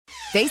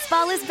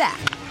Baseball is back,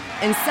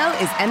 and so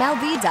is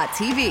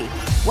MLB.tv.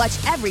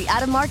 Watch every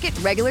out-of-market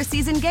regular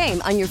season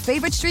game on your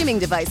favorite streaming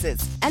devices,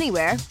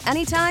 anywhere,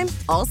 anytime,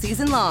 all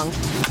season long.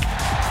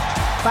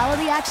 Follow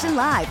the action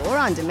live or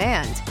on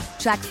demand.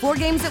 Track 4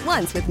 games at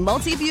once with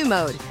multi-view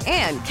mode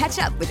and catch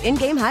up with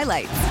in-game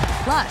highlights.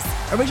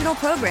 Plus, original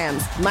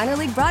programs, minor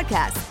league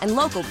broadcasts, and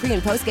local pre-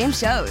 and post-game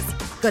shows.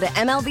 Go to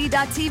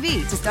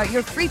MLB.tv to start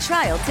your free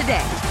trial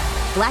today.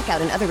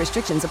 Blackout and other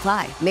restrictions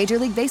apply. Major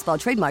League Baseball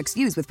trademarks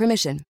used with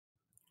permission.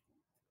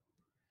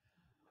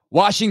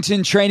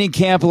 Washington Training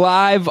Camp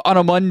live on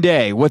a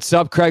Monday. What's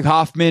up? Craig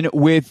Hoffman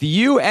with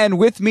you and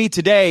with me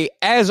today,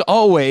 as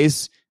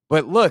always.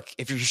 But look,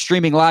 if you're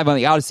streaming live on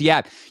the Odyssey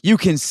app, you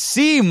can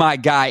see my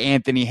guy,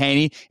 Anthony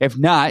Haney. If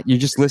not, you're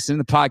just listening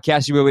to the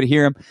podcast. You'll be able to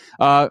hear him.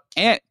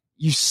 And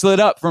you slid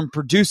up from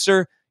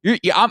producer.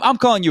 I'm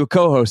calling you a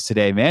co-host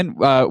today, man.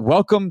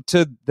 Welcome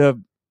to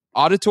the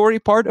auditory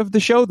part of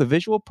the show, the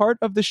visual part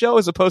of the show,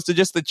 as opposed to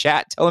just the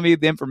chat telling me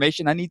the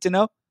information I need to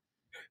know.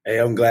 Hey,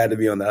 I'm glad to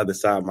be on the other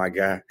side, my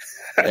guy.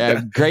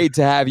 Yeah, great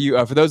to have you.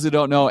 For those who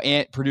don't know,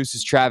 Ant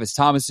produces Travis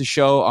Thomas's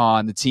show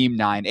on the Team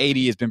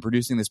 980, has been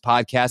producing this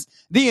podcast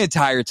the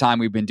entire time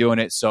we've been doing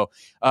it. So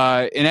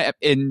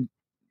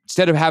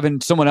instead of having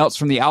someone else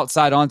from the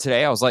outside on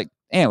today, I was like,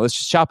 hey, let's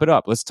just chop it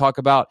up. Let's talk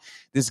about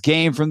this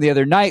game from the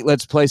other night.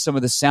 Let's play some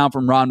of the sound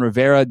from Ron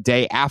Rivera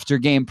day after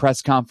game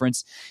press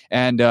conference,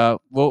 and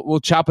we'll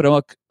chop it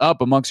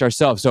up amongst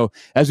ourselves. So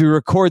as we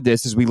record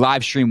this, as we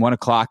live stream 1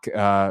 o'clock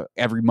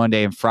every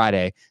Monday and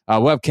Friday,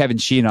 we'll have Kevin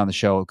Sheehan on the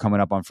show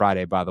coming up on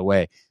Friday, by the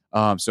way.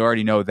 So I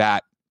already know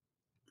that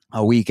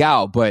a week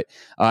out. But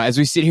as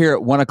we sit here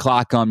at 1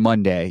 o'clock on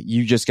Monday,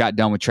 you just got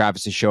done with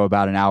Travis's show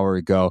about an hour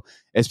ago.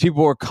 As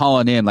people were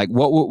calling in, like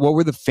what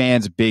were the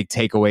fans' big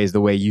takeaways,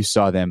 the way you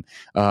saw them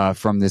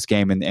from this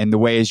game, and the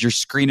way as you're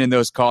screening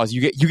those calls,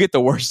 you get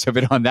the worst of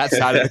it on that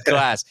side of the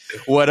class.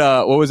 What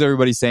was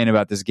everybody saying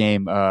about this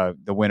game, the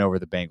win over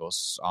the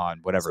Bengals on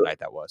whatever night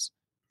that was?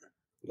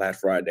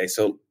 Last Friday.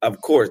 So, of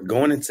course,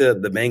 going into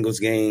the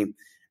Bengals game,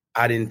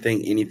 I didn't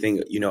think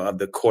anything, of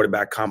the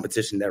quarterback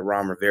competition that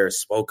Ron Rivera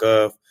spoke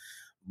of.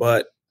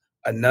 But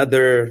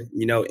another,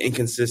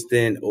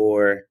 inconsistent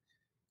or,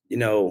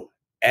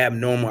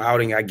 abnormal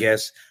outing, I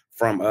guess,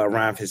 from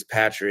Ryan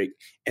Fitzpatrick.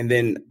 And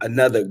then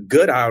another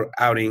good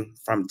outing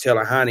from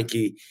Taylor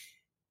Heinicke.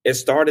 It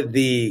started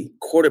the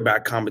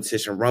quarterback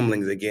competition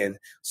rumblings again.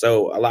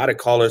 So a lot of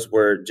callers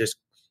were just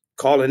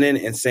calling in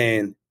and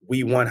saying,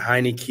 we want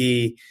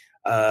Heinicke.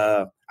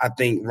 I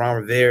think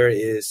Ron Rivera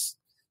is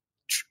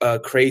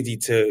crazy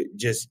to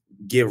just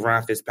give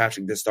Ryan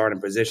Fitzpatrick the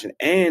starting position.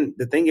 And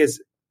the thing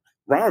is,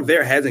 Ron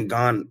Rivera hasn't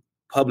gone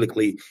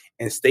publicly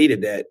and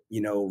stated that,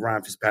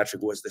 Ryan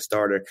Fitzpatrick was the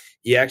starter.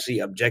 He actually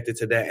objected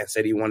to that and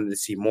said he wanted to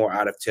see more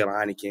out of Taylor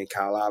Heinicke and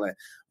Kyle Allen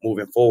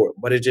moving forward.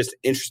 But it's just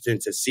interesting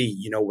to see,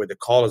 where the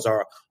callers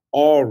are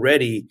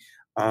already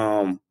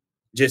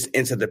just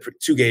into the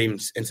 2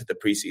 games into the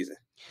preseason.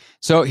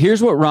 So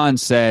here's what Ron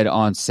said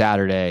on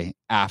Saturday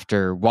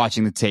after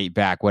watching the tape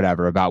back,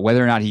 whatever, about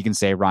whether or not he can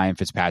say Ryan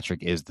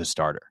Fitzpatrick is the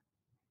starter.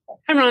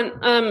 Hi,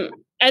 Ron.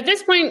 At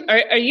this point,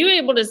 are you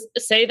able to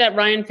say that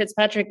Ryan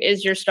Fitzpatrick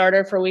is your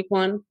starter for week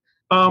 1?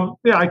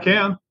 Yeah, I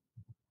can.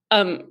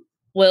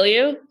 Will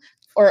you?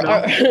 Or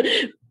no.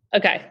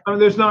 Okay.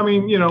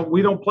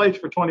 We don't play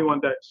for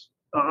 21 days.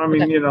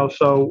 Okay.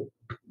 So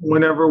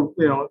whenever,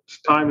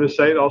 it's time to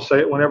say it, I'll say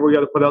it. Whenever we got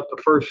to put out the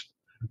first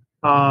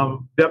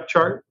depth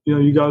chart,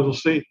 you guys will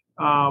see.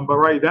 But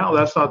right now,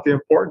 that's not the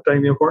important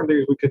thing. The important thing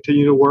is we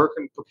continue to work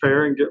and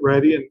prepare and get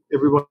ready, and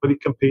everybody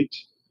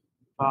competes.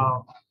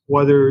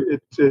 Whether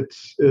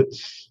it's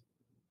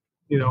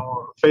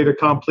fait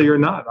accompli or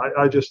not.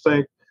 I just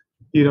think,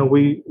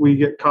 we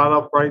get caught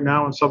up right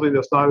now in something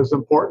that's not as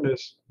important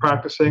as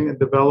practicing and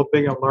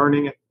developing and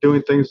learning and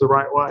doing things the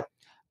right way.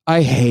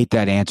 I hate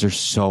that answer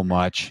so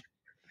much.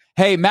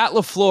 Hey, Matt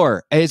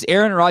LaFleur, is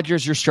Aaron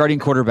Rodgers your starting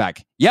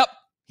quarterback? Yep.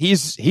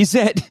 He's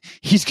it.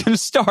 He's going to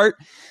start.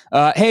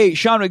 Hey,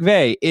 Sean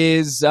McVay,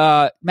 is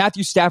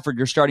Matthew Stafford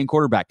your starting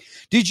quarterback?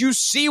 Did you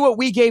see what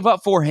we gave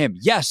up for him?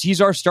 Yes,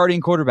 he's our starting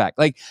quarterback.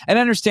 And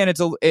I understand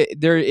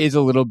there is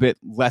a little bit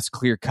less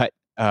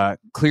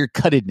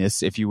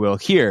clear-cuttedness, if you will,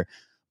 here.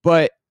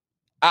 But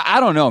I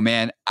don't know,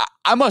 man.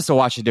 I must have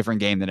watched a different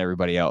game than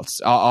everybody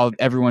else.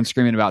 Everyone's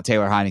screaming about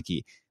Taylor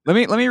Heinicke.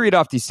 Let me read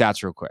off these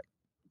stats real quick.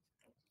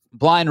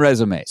 Blind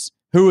resumes.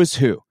 Who is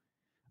who?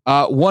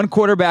 One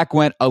quarterback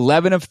went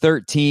 11 of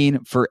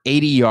 13 for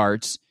 80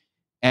 yards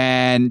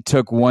and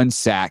took 1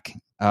 sack.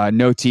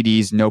 No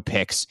TDs, no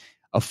picks,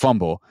 a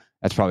fumble.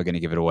 That's probably going to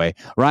give it away.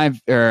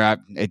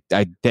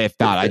 If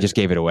not, I just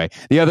gave it away.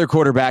 The other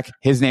quarterback,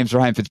 his name's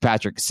Ryan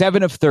Fitzpatrick,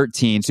 7 of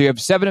 13. So you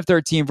have 7 of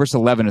 13 versus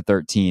 11 of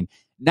 13.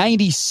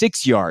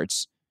 96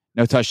 yards,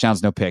 no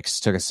touchdowns, no picks,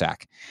 took a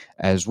sack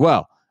as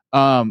well.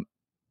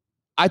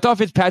 I thought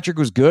Fitzpatrick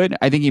was good.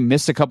 I think he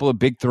missed a couple of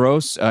big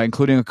throws,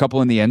 including a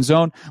couple in the end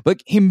zone,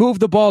 but he moved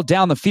the ball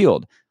down the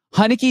field.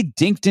 Heinicke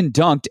dinked and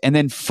dunked and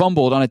then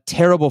fumbled on a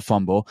terrible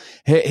fumble.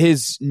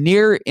 His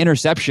near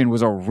interception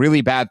was a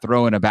really bad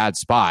throw in a bad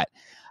spot.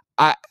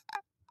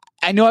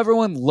 I know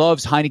everyone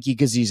loves Heinicke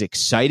because he's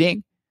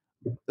exciting.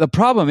 The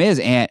problem is,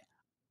 Ant,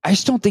 I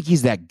just don't think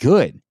he's that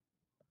good.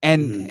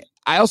 And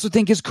I also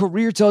think his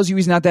career tells you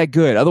he's not that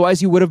good. Otherwise,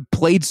 he would have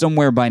played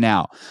somewhere by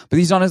now. But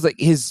he's on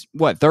his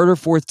third or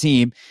fourth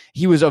team.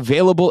 He was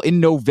available in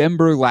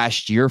November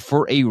last year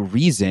for a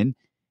reason.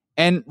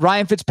 And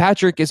Ryan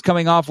Fitzpatrick is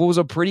coming off what was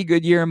a pretty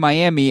good year in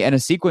Miami and a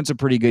sequence of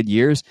pretty good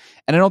years.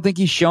 And I don't think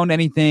he's shown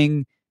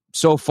anything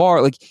so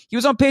far. Like, he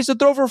was on pace to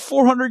throw for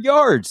 400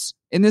 yards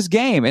in this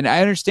game. And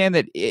I understand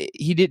that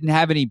he didn't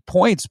have any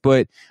points,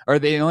 or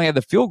they only had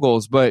the field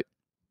goals, but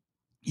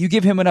you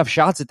give him enough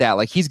shots at that,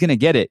 like, he's going to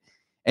get it.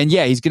 And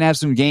yeah, he's going to have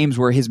some games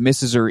where his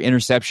misses are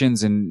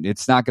interceptions and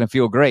it's not going to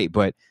feel great,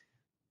 but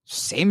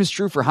same is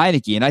true for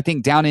Heinicke. And I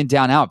think down in,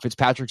 down out,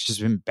 Fitzpatrick's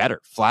just been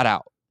better, flat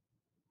out.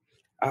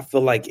 I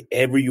feel like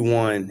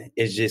everyone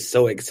is just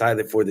so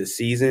excited for the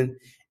season,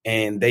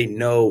 and they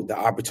know the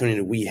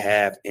opportunity we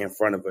have in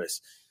front of us.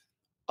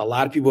 A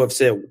lot of people have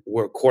said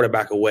we're a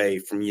quarterback away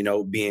from,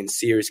 being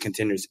serious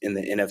contenders in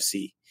the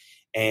NFC,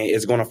 and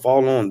it's going to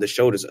fall on the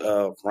shoulders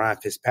of Ryan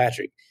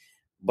Fitzpatrick.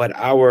 But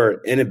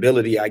our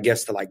inability, I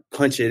guess, to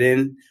punch it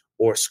in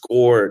or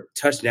score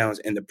touchdowns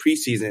in the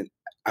preseason,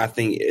 I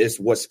think is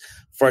what's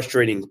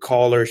frustrating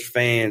callers,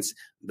 fans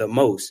the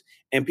most.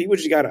 And people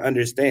just got to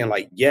understand,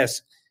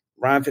 yes,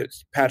 Ryan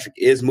Fitzpatrick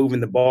is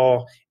moving the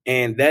ball,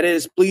 and that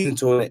is pleasing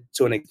to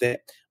an extent.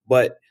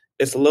 But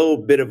it's a little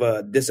bit of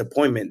a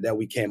disappointment that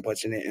we can't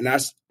punch it in.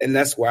 And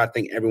that's where I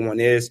think everyone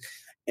is.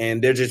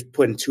 And they're just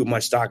putting too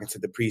much stock into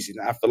the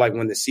preseason. I feel like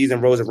when the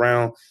season rolls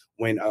around,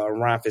 when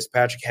Ryan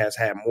Fitzpatrick has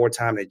had more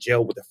time to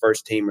gel with the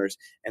first teamers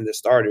and the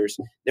starters,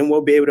 then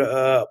we'll be able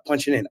to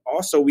punch it in.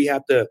 Also, we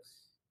have to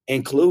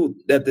include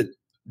that the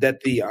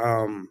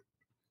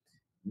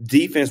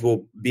defense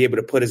will be able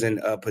to put us in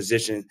a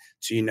position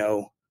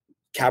to,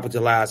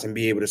 capitalize and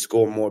be able to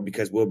score more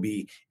because we'll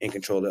be in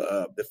control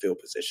of the field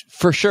position.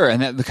 For sure.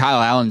 And the Kyle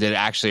Allen did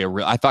actually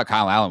I thought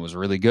Kyle Allen was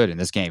really good in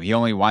this game. He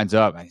only winds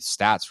up, his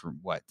stats for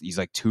he's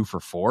 2 for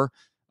 4.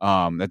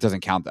 That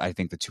doesn't count, I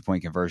think, the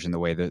 2-point conversion, the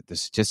way the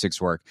statistics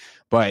work.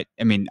 But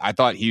I mean, I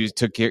thought he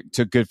took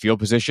good field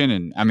position.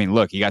 And I mean,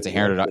 look, he got to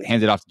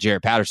hand it off to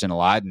Jaret Patterson a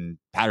lot, and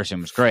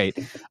Patterson was great.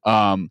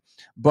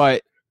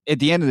 But at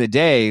the end of the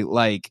day,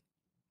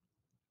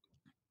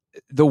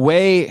 the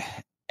way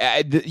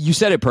you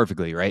said it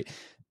perfectly, right?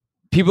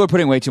 People are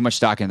putting way too much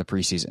stock in the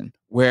preseason,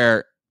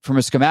 where from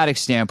a schematic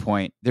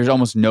standpoint, there's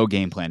almost no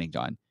game planning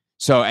done.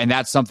 So, and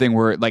that's something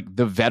where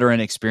the veteran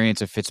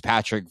experience of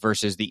Fitzpatrick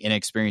versus the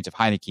inexperience of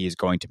Heinicke is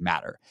going to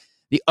matter.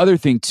 The other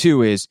thing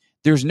too is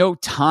there's no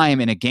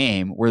time in a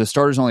game where the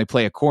starters only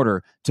play a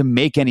quarter to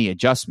make any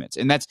adjustments.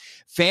 And that's,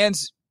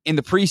 fans in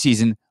the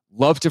preseason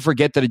love to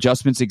forget that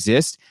adjustments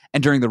exist,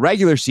 and during the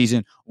regular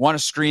season want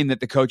to scream that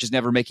the coach is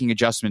never making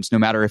adjustments, no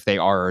matter if they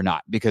are or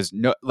not, because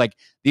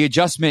the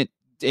adjustment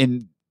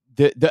in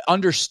the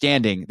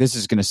understanding, this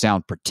is going to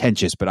sound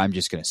pretentious, but I'm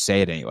just going to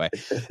say it anyway.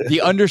 The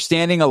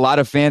understanding a lot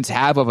of fans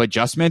have of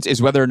adjustments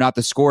is whether or not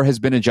the score has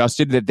been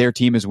adjusted, that their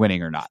team is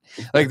winning or not.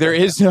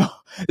 There's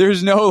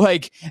no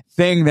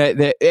thing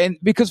that, and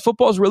because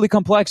football is really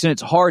complex and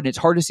it's hard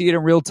to see it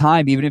in real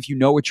time, even if you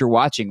know what you're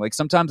watching.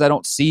 Sometimes I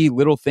don't see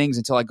little things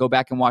until I go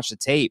back and watch the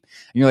tape,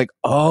 and you're like,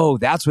 oh,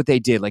 that's what they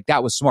did.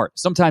 That was smart.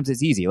 Sometimes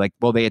it's easy.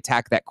 They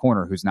attack that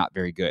corner who's not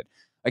very good.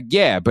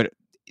 Yeah, but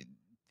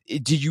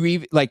did you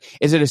even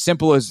is it as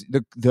simple as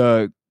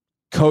the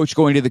coach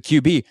going to the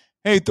QB,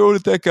 hey, throw it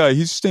at that guy,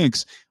 he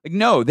stinks?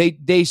 No,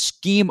 they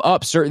scheme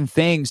up certain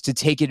things to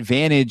take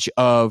advantage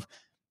of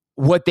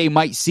what they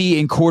might see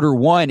in quarter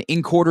one,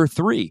 in quarter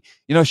three.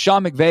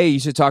 Sean McVay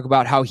used to talk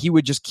about how he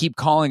would just keep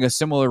calling a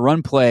similar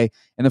run play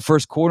in the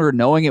first quarter,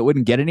 knowing it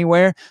wouldn't get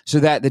anywhere, so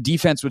that the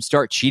defense would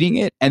start cheating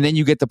it. And then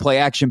you get the play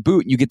action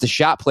boot and you get the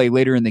shot play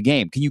later in the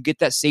game. Can you get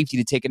that safety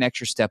to take an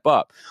extra step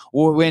up?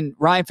 Or when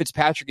Ryan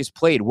Fitzpatrick has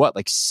played,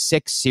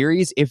 6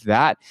 series, if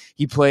that,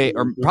 he played,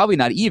 or probably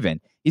not even,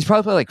 he's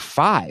probably played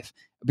 5,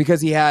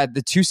 because he had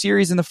the 2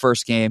 series in the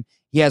first game.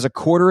 He has a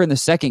quarter in the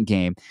second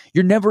game.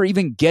 You're never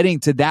even getting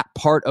to that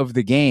part of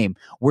the game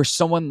where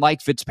someone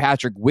like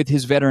Fitzpatrick, with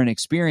his veteran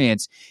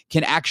experience,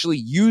 can actually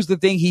use the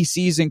thing he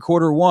sees in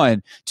quarter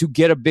one to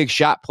get a big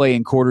shot play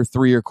in quarter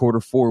 3 or quarter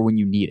 4 when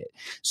you need it.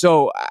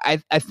 So I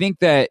think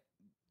that,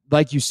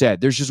 like you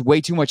said, there's just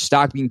way too much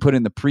stock being put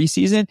in the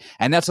preseason,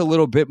 and that's a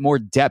little bit more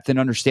depth and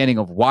understanding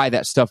of why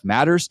that stuff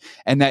matters.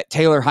 And that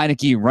Taylor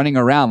Heinicke running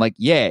around,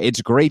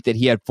 it's great that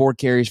he had 4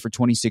 carries for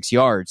 26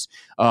 yards,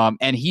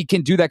 and he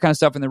can do that kind of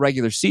stuff in the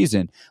regular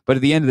season. But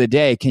at the end of the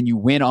day, can you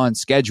win on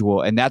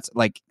schedule? And that's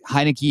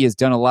Heinicke has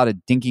done a lot of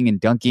dinking and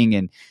dunking,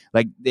 and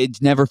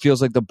it never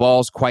feels like the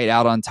ball's quite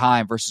out on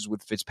time. Versus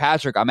with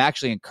Fitzpatrick, I'm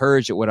actually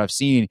encouraged at what I've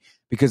seen,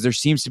 because there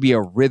seems to be a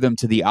rhythm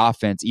to the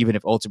offense, even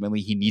if ultimately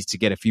he needs to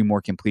get a few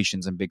more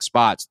completions in big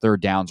spots,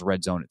 third downs,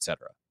 red zone,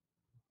 etc.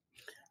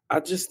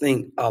 I just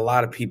think a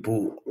lot of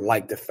people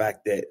like the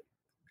fact that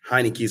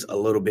Heinicke's a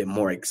little bit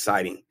more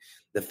exciting.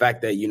 The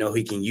fact that,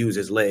 he can use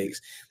his legs.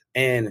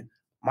 And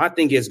my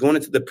thing is, going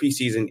into the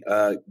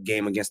preseason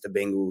game against the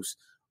Bengals,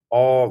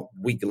 all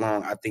week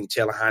long, I think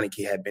Taylor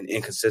Heinicke had been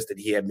inconsistent.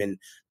 He had been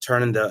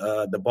turning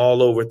the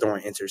ball over,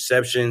 throwing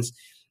interceptions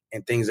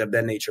and things of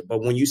that nature.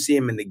 But when you see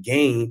him in the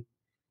game,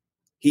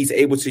 he's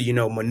able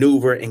to,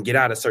 maneuver and get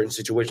out of certain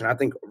situations. I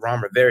think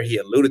Ron Rivera, he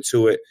alluded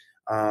to it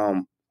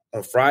on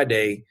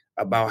Friday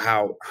about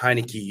how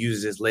Heinicke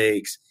uses his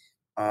legs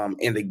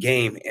in the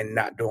game and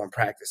not during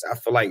practice. I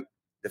feel like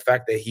the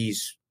fact that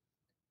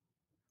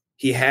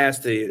he has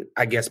to,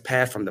 I guess,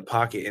 pass from the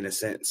pocket in a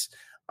sense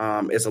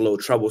is a little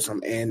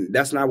troublesome. And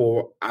that's not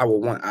what I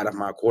would want out of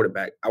my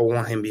quarterback. I would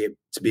want him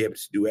to be able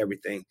to do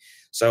everything.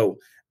 So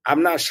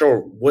I'm not sure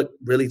what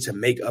really to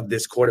make of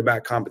this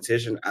quarterback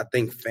competition. I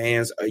think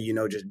fans are,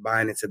 just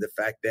buying into the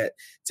fact that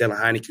Taylor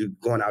Heinicke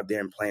going out there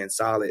and playing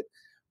solid.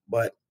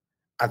 But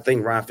I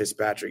think Ryan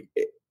Fitzpatrick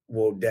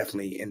will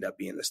definitely end up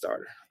being the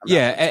starter.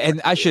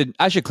 And I should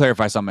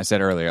clarify something I said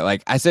earlier.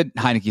 Like I said,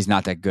 Heinicke's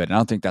not that good, and I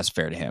don't think that's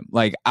fair to him.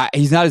 Like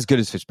he's not as good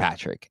as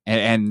Fitzpatrick,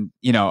 and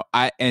not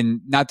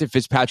that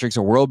Fitzpatrick's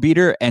a world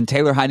beater, and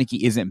Taylor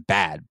Heinicke isn't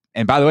bad.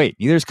 And by the way,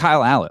 neither is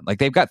Kyle Allen. Like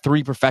they've got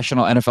 3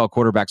 professional NFL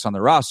quarterbacks on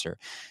the roster.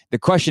 The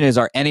question is,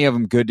 are any of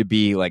them good to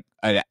be like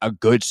a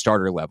good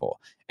starter level?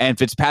 And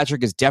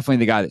Fitzpatrick is definitely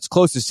the guy that's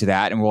closest to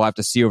that, and we'll have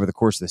to see over the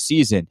course of the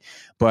season.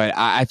 But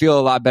I feel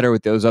a lot better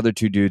with those other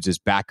 2 dudes as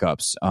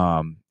backups.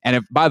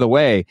 And by the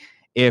way,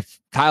 if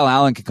Kyle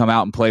Allen can come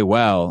out and play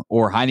well,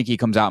 or Heinicke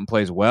comes out and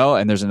plays well,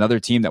 and there's another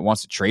team that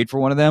wants to trade for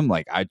one of them,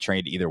 like I'd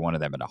trade either one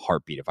of them in a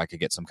heartbeat if I could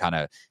get some kind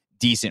of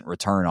decent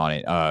return on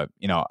it. I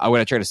would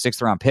have traded a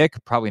 6th round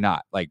pick, probably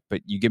not.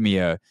 But you give me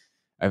it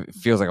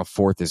feels like a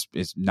 4th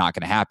is not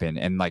going to happen,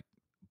 and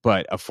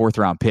but a 4th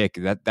round pick,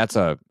 that's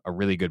a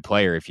really good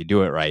player if you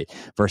do it right,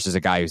 versus a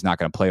guy who's not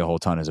going to play a whole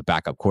ton as a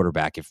backup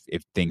quarterback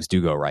if things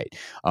do go right.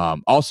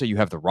 Also, you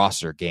have the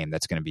roster game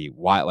that's going to be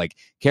wild. Like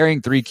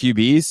carrying 3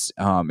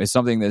 QBs is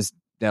something that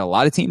a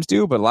lot of teams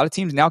do, but a lot of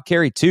teams now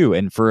carry 2.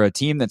 And for a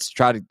team that's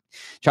trying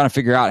to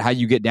figure out how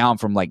you get down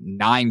from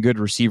 9 good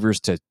receivers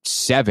to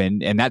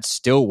 7, and that's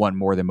still one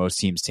more than most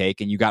teams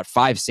take, and you got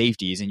 5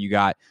 safeties, and you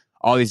got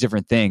all these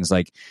different things.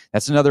 Like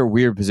that's another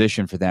weird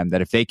position for them,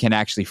 that if they can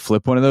actually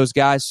flip one of those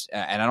guys,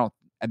 and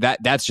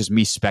that's just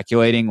me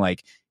speculating,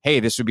 like, hey,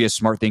 this would be a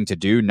smart thing to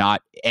do,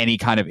 not any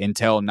kind of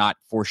intel, not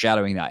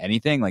foreshadowing, not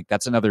anything. Like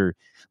that's another,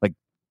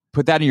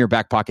 put that in your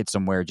back pocket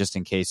somewhere, just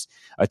in case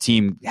a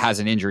team has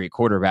an injury at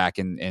quarterback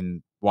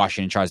and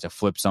Washington tries to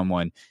flip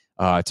someone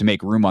to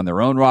make room on their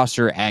own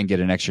roster and get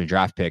an extra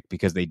draft pick,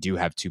 because they do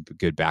have 2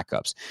 good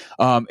backups.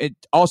 It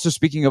also,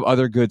 speaking of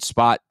other good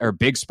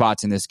big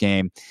spots in this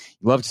game,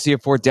 you love to see a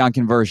 4th down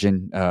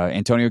conversion.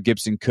 Antonio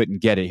Gibson couldn't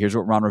get it. Here's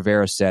what Ron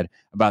Rivera said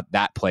about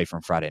that play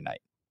from Friday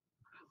night.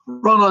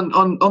 Ron,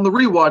 on the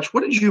rewatch,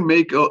 what did you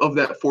make of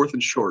that 4th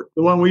and short?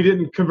 The one we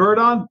didn't convert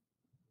on?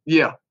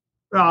 Yeah.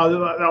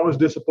 That was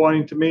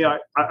disappointing to me.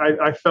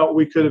 I felt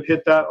we could have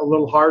hit that a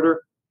little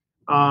harder.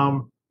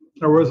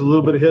 There was a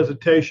little bit of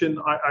hesitation.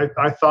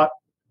 I thought,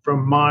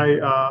 from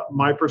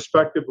my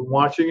perspective of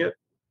watching it,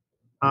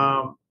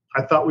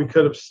 I thought we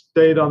could have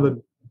stayed on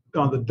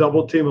the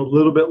double team a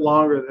little bit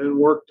longer and then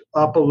worked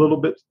up a little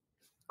bit.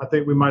 I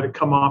think we might have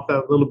come off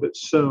that a little bit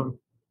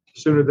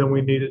sooner than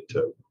we needed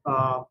to.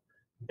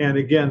 And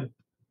again,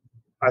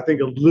 I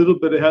think a little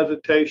bit of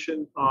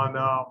hesitation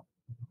on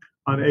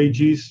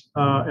AG's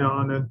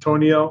on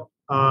Antonio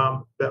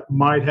that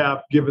might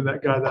have given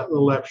that guy that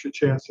little extra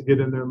chance to get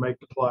in there and make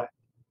the play.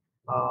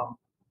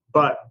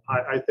 But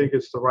I think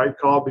it's the right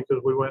call,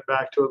 because we went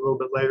back to it a little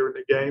bit later in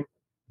the game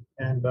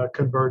and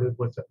converted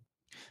with it.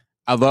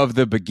 I love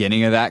the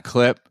beginning of that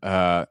clip.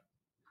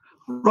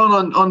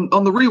 Ron,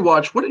 on the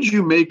rewatch, what did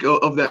you make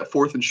of that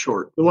 4th and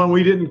short? The one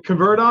we didn't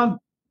convert on?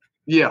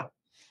 Yeah.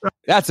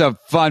 That's a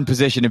fun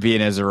position to be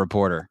in as a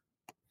reporter.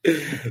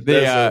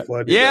 So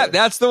funny,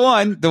 that's the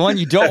one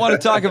you don't want to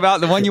talk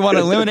about, the one you want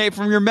to eliminate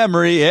from your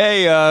memory.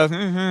 Hey,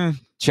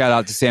 shout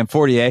out to Sam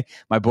Fortier,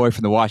 my boy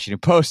from the Washington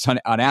Post, on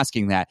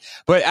asking that.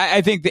 But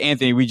I think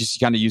Anthony, we just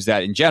kind of use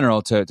that in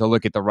general to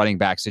look at the running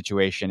back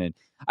situation. And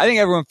I think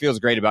everyone feels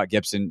great about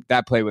Gibson.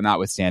 That play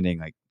notwithstanding,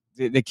 like,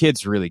 the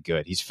kid's really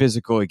good. He's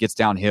physical. He gets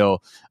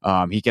downhill.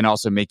 He can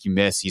also make you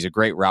miss. He's a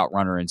great route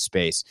runner in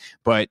space.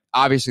 But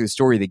obviously the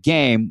story of the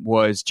game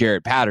was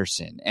Jaret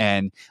Patterson.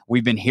 And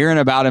we've been hearing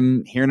about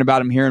him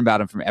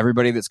from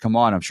everybody that's come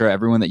on. I'm sure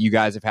everyone that you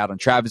guys have had on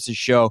Travis's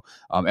show,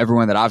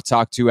 everyone that I've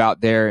talked to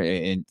out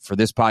there for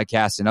this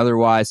podcast and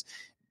otherwise.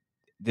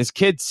 This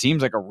kid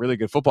seems like a really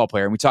good football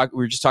player. And we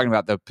were just talking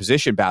about the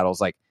position battles.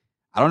 Like,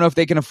 I don't know if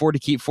they can afford to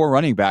keep 4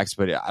 running backs,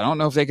 but I don't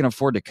know if they can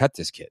afford to cut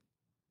this kid.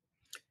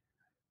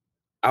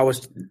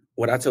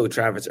 What I told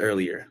Travis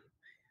earlier,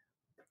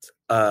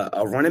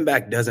 a running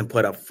back doesn't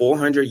put up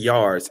 400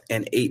 yards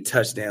and 8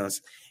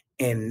 touchdowns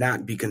and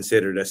not be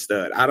considered a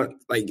stud.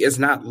 It's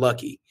not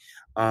lucky.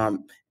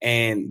 And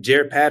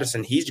Jaret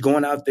Patterson, he's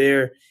going out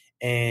there,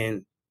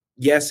 and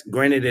yes,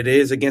 granted it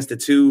is against the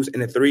 2s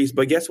and the 3s,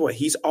 but guess what?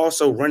 He's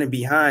also running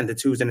behind the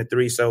 2s and the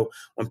 3s. So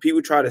when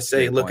people try to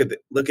say, look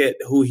at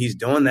who he's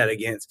doing that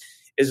against,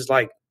 it's just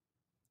like,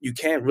 you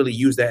can't really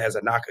use that as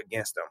a knock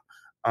against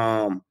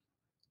him.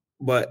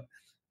 But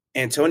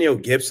Antonio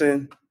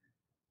Gibson,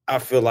 I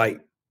feel like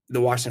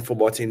the Washington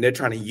football team, they're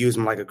trying to use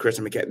him like a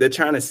Christian McCaffrey. They're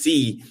trying to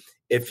see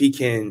if he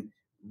can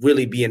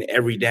really be an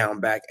every down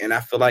back. And I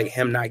feel like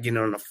him not getting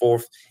on the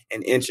 4th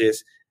and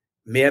inches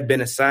may have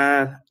been a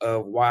sign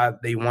of why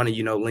they want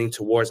to, lean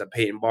towards a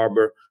Peyton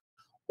Barber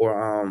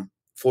or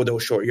for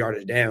those short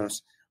yardage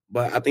downs.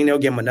 But I think they'll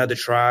give him another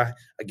try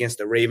against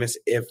the Ravens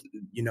if,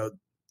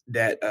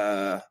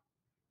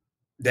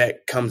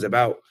 that comes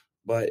about.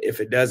 But if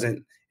it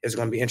doesn't, it's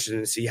going to be interesting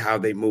to see how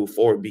they move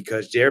forward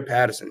because Jared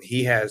Patterson,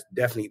 he has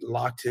definitely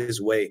locked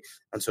his way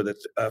onto the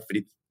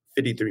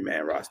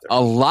 53-man roster. A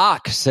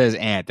lock, says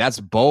Ant. That's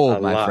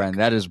bold, my friend.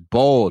 That is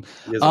bold.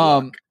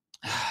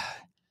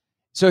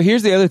 So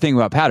here's the other thing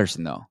about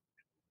Patterson, though.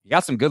 He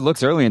got some good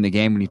looks early in the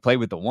game when he played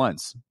with the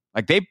ones.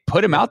 Like, they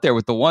put him out there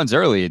with the ones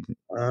early.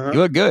 He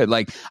looked good.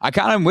 Like, I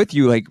kind of am with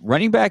you. Like,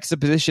 running back is a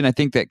position I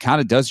think that kind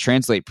of does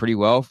translate pretty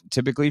well,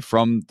 typically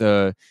from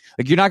the –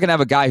 like, you're not going to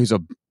have a guy who's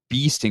a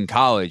beast in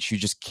college who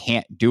just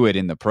can't do it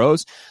in the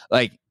pros.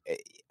 Like,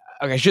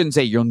 I shouldn't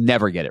say you'll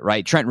never get it,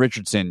 right? Trent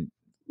Richardson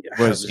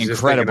was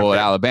incredible at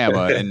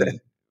Alabama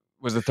and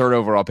was the 3rd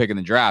overall pick in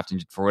the draft,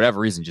 and for whatever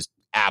reason just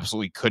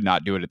absolutely could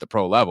not do it at the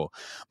pro level.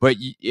 But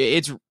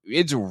it's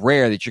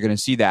rare that you're going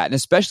to see that, and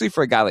especially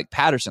for a guy like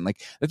Patterson.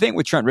 Like, the thing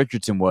with Trent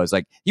Richardson was,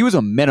 like, he was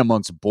a man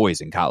amongst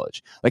boys in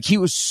college. Like, he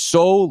was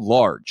so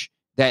large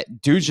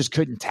that dudes just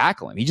couldn't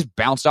tackle him. He just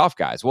bounced off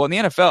guys. Well, in the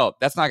NFL,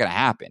 that's not going to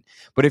happen.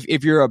 But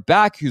if you're a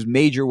back who's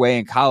made your way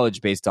in college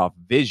based off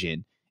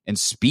vision and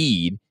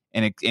speed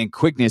and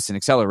quickness and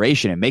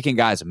acceleration and making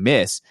guys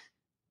miss,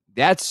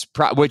 that's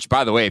which,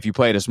 by the way, if you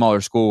play at a smaller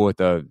school with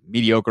a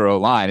mediocre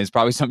O-line, is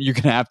probably something you're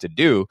going to have to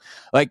do.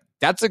 Like,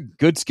 that's a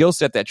good skill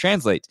set that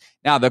translates.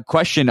 Now, the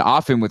question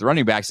often with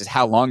running backs is,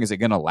 how long is it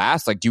going to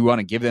last? Like, do you want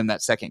to give them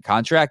that second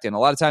contract? And a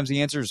lot of times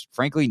the answer is,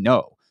 frankly,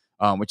 no.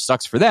 Which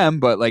sucks for them,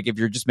 but like, if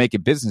you're just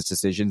making business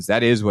decisions,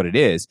 that is what it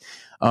is.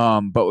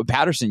 But with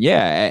Patterson,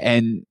 yeah,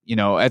 and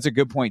that's a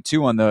good point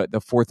too on the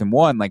 4th and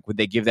 1. Like, would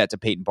they give that to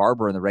Peyton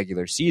Barber in the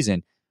regular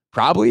season?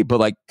 Probably, but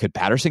like, could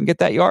Patterson get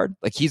that yard?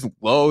 Like, he's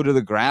low to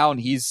the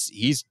ground,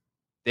 he's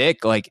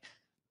thick. Like,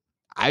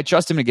 I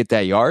trust him to get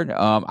that yard.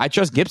 I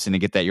trust Gibson to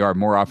get that yard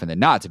more often than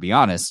not, to be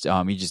honest.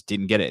 He just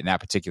didn't get it in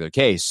that particular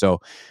case.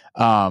 So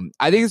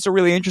I think it's a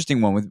really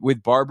interesting one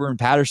with Barber and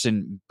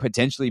Patterson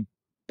potentially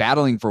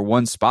battling for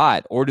one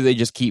spot, or do they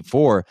just keep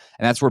 4?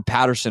 And that's where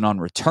Patterson on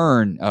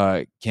return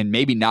can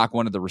maybe knock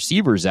one of the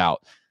receivers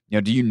out.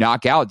 Do you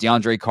knock out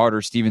DeAndre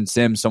Carter, Steven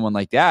Sims, someone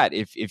like that,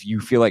 if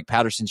you feel like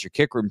Patterson's your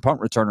kicker and punt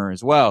returner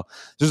as well?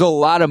 There's a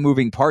lot of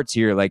moving parts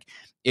here. Like,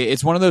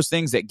 it's one of those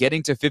things that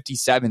getting to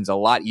 57 is a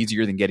lot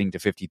easier than getting to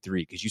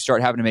 53 because you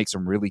start having to make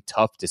some really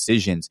tough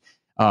decisions.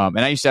 And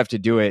I used to have to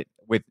do it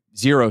with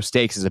zero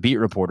stakes as a beat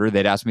reporter.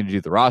 They'd ask me to do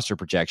the roster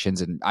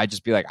projections, and I'd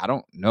just be like, I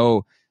don't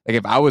know. Like,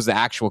 if I was the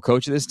actual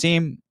coach of this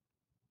team,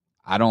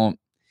 I don't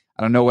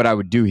know what I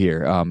would do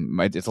here.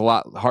 It's a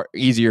lot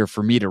easier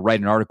for me to write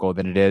an article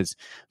than it is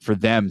for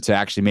them to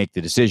actually make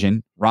the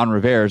decision. Ron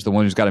Rivera is the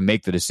one who's got to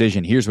make the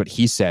decision. Here's what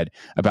he said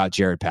about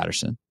Jared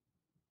Patterson.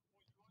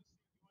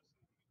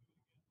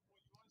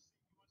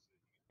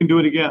 You can do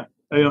it again.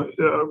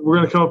 We're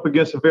going to come up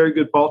against a very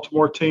good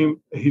Baltimore team.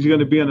 He's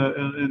going to be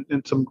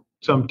in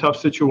some tough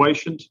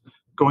situations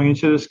going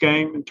into this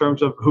game in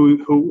terms of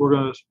who we're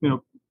going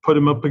to put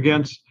him up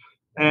against,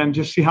 and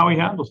just see how he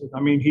handles it.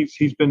 I mean,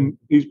 he's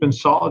been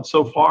solid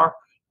so far.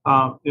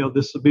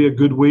 This will be a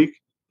good week.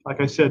 Like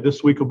I said,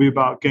 this week will be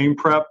about game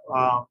prep,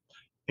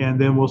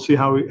 and then we'll see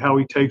how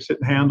he takes it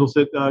and handles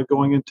it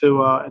going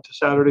into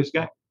Saturday's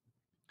game.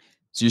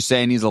 So you're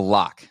saying he's a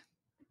lock?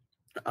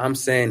 I'm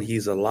saying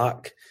he's a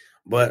lock,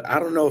 but I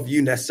don't know if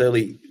you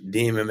necessarily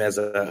deem him as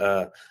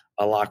a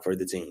lock for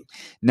the team.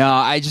 No,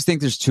 I just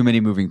think there's too many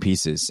moving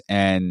pieces,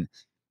 and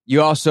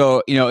you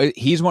also,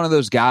 he's one of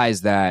those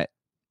guys that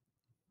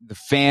the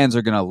fans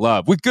are going to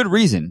love with good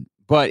reason.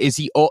 But is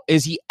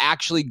he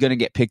actually going to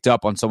get picked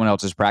up on someone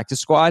else's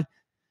practice squad?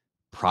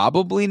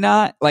 Probably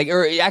not.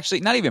 Or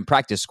actually not even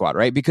practice squad,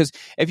 right? Because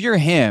if you're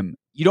him,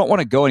 you don't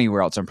want to go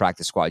anywhere else on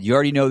practice squad. You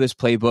already know this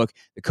playbook.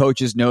 The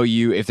coaches know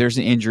you. If there's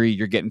an injury,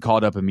 you're getting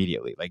called up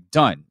immediately. Like,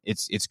 done.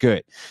 It's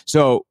good.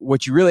 So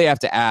what you really have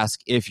to ask,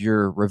 if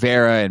you're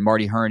Rivera and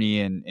Marty Herney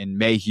and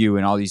Mayhew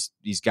and all these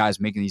guys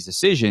making these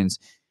decisions,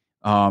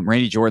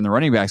 Randy Jordan, the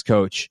running backs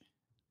coach,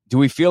 do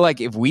we feel like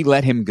if we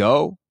let him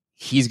go,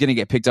 he's going to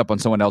get picked up on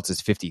someone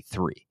else's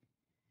 53?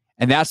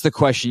 And that's the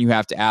question you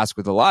have to ask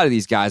with a lot of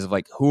these guys of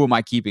like, who am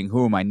I keeping?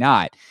 Who am I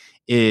not?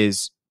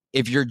 Is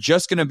if you're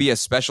just going to be a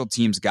special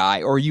teams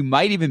guy, or you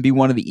might even be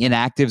one of the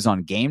inactives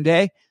on game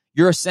day,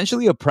 you're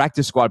essentially a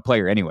practice squad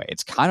player anyway.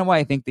 It's kind of why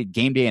I think the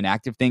game day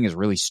inactive thing is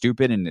really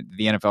stupid, and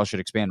the NFL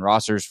should expand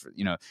rosters. For,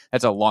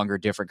 that's a longer,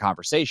 different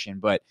conversation.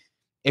 But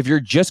if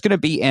you're just going to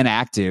be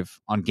inactive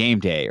on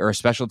game day or a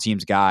special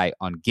teams guy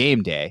on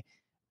game day,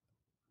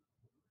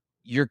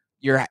 you're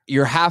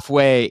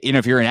halfway.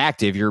 If you're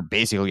inactive, you're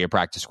basically a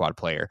practice squad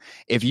player.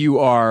 If you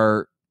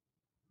are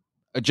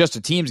just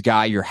a teams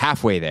guy, you're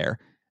halfway there,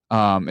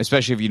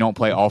 especially if you don't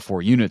play all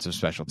 4 units of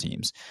special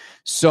teams.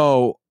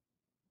 So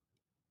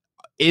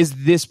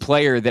is this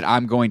player that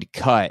I'm going to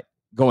cut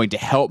going to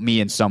help me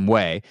in some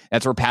way?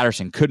 That's where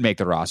Patterson could make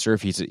the roster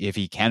if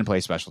he can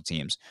play special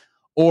teams.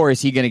 Or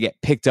is he going to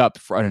get picked up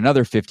for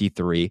another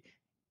 53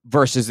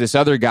 versus this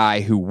other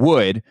guy who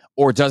would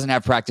or doesn't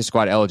have practice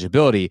squad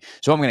eligibility?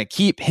 So I'm going to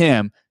keep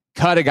him,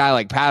 cut a guy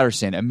like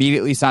Patterson,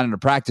 immediately sign him to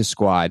practice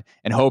squad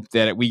and hope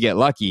that we get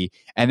lucky.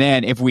 And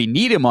then if we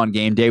need him on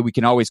game day, we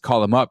can always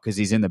call him up because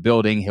he's in the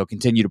building. He'll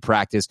continue to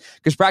practice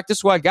because practice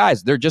squad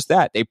guys, they're just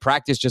that. They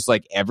practice just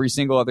like every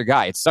single other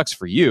guy. It sucks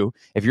for you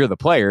if you're the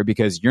player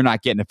because you're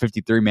not getting a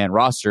 53-man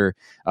roster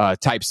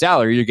type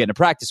salary. You're getting a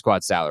practice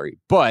squad salary.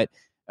 But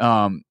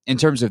in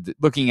terms of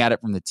looking at it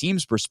from the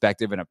team's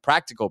perspective and a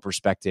practical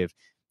perspective,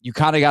 you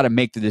kind of got to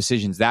make the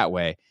decisions that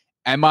way.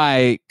 Am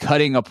I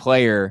cutting a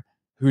player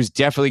who's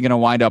definitely going to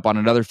wind up on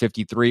another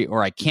 53,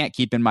 or I can't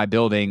keep in my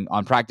building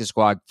on practice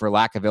squad for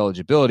lack of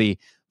eligibility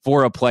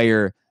for a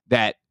player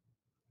that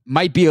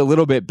might be a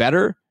little bit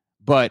better,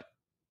 but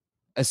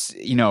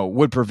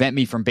would prevent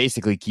me from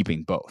basically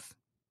keeping both?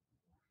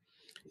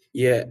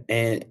 Yeah,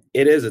 and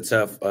it is a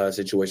tough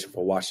situation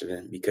for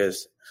Washington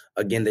because,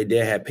 again, they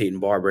did have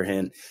Peyton Barber,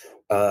 and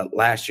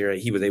last year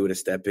he was able to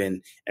step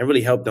in and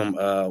really help them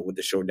with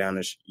the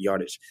showdown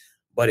yardage.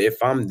 But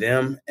if I'm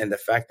them and the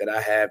fact that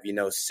I have,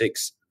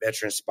 6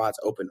 veteran spots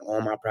open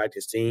on my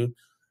practice team,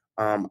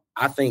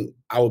 I think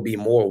I would be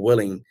more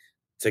willing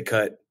to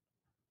cut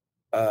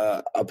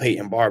a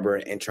Peyton Barber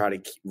and try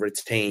to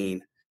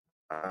retain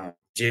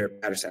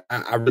Jaret Patterson.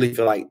 I really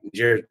feel like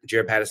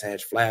Jaret Patterson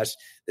has flashed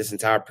this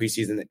entire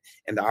preseason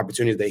and the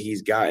opportunities that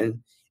he's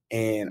gotten.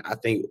 And I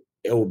think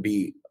it would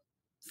be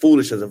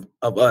foolish of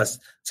us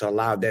to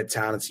allow that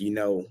talent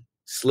to,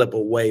 slip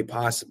away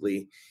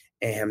possibly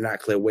and him not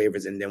clear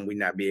waivers and then we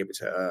not be able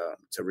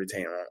to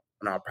retain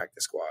on our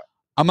practice squad.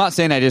 I'm not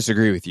saying I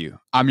disagree with you.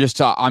 I'm just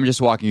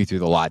walking you through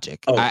the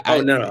logic. No. At the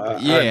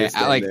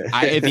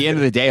end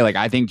of the day,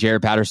 I think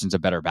Jaret Patterson's a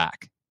better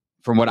back.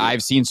 From what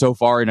I've seen so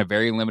far in a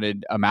very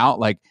limited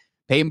amount,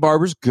 Peyton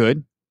Barber's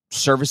good,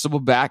 serviceable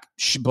back,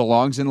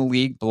 belongs in the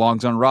league,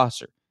 belongs on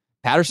roster.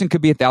 Patterson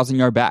could be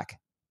 1,000-yard back,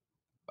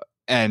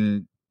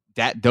 and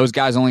those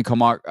guys only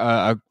come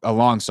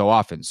along so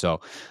often. So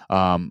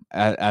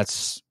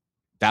that's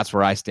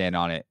where I stand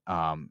on it.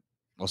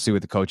 We'll see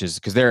what the coaches,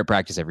 because they're at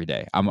practice every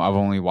day. I've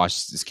only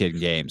watched this kid in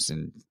games,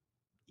 and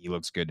he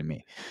looks good to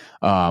me.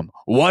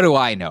 What do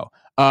I know?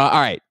 All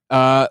right,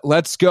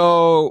 let's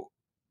go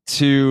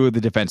to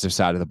the defensive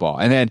side of the ball.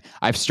 And then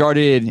I've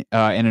started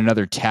in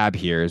another tab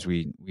here as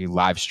we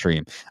live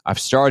stream. I've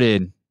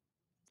started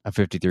a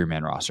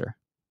 53-man roster.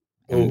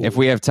 If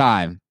we have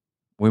time,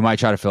 we might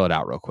try to fill it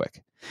out real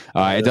quick.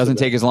 It doesn't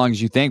take as long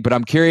as you think, but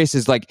I'm curious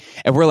if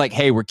we're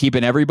hey, we're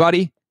keeping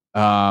everybody,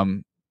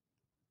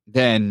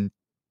 then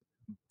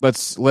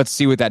let's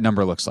see what that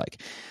number looks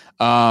like.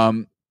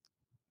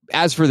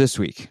 As for this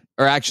week,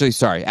 as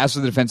for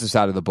the defensive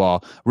side of the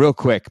ball, real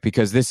quick,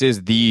 because this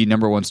is the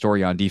number one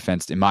story on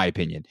defense, in my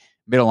opinion,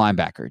 middle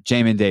linebacker,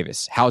 Jamin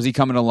Davis. How is he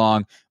coming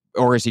along?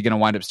 Or is he going to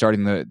wind up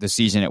starting the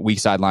season at weak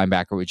side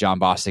linebacker with John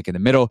Bostic in the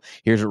middle?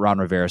 Here's what Ron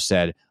Rivera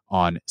said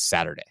on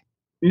Saturday.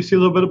 You see a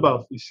little bit of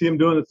both. You see him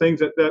doing the things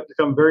that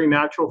become very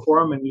natural for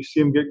him, and you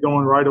see him get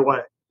going right away.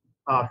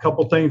 A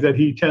couple things that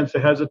he tends to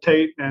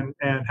hesitate and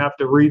have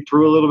to read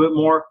through a little bit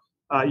more.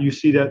 You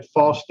see that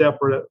false step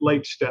or that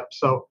late step.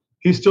 So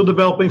he's still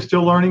developing,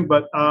 still learning,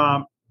 but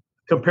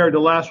compared to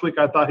last week,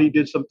 I thought he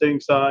did some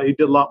things. He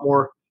did a lot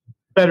more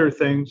better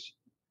things,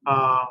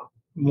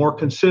 more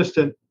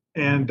consistent,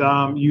 and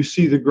you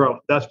see the growth.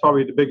 That's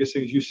probably the biggest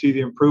thing is you see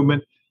the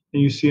improvement,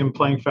 and you see him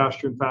playing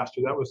faster and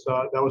faster. That was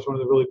one of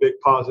the really big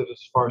positives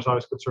as far as I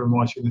was concerned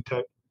watching the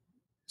tape.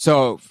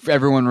 So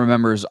everyone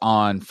remembers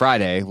on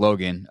Friday,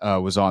 Logan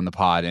was on the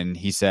pod, and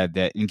he said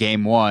that in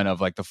game one of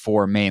the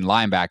 4 main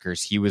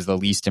linebackers, he was the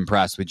least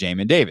impressed with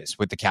Jamin Davis,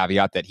 with the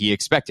caveat that he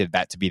expected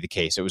that to be the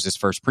case. It was his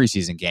first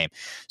preseason game.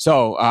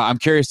 So I'm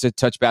curious to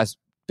touch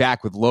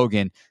back with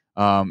Logan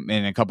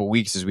in a couple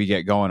weeks as we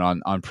get going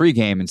on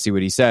pregame and see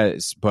what he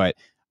says. But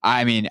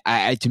I mean,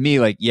 to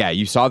me,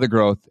 you saw the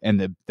growth, and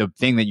the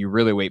thing that you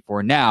really wait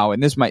for now,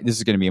 and this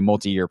is going to be a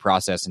multi-year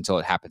process until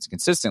it happens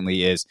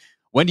consistently, is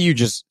when do you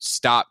just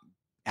stop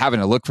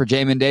having to look for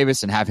Jamin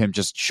Davis and have him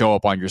just show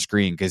up on your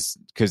screen? Because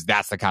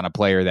that's the kind of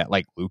player that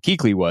Luke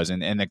Kuechly was,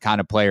 and the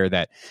kind of player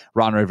that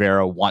Ron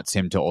Rivera wants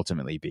him to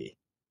ultimately be.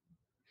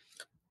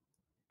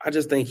 I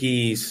just think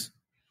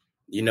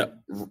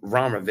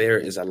Ron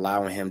Rivera is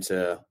allowing him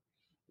to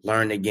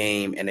learn the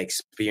game and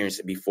experience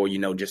it before,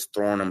 just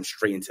throwing him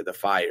straight into the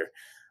fire.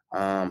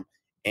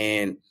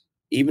 And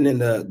even in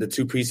the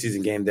 2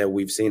 preseason games that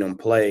we've seen him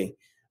play,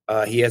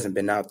 he hasn't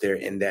been out there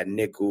in that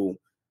nickel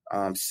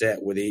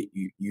set where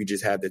you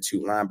just have the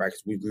 2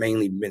 linebackers. We've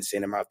mainly been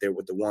seeing him out there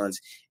with the ones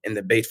in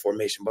the base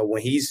formation. But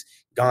when he's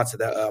gone to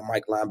the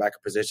Mike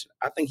linebacker position,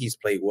 I think he's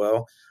played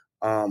well.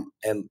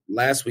 And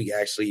last week,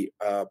 actually,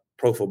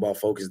 Pro Football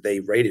Focus, they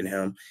rated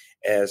him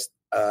as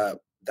the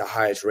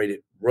highest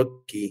rated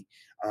rookie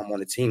on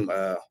the team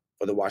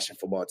for the Washington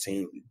football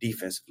team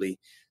defensively.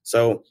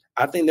 So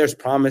I think there's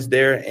promise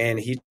there, and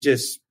he's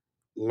just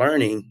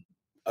learning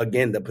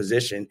again, the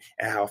position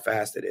and how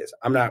fast it is.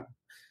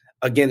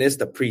 Again, it's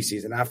the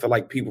preseason. I feel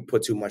like people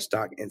put too much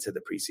stock into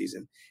the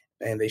preseason,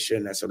 and they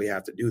shouldn't necessarily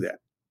have to do that.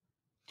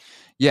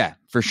 Yeah,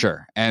 for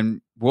sure.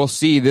 And we'll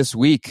see this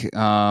week,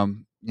 a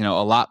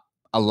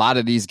lot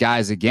of these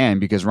guys again,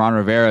 because Ron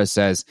Rivera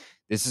says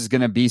this is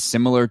going to be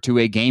similar to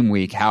a game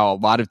week, how a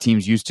lot of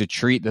teams used to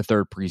treat the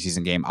third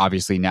preseason game.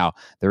 Obviously now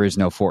there is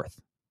no fourth.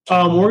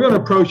 We're going to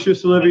approach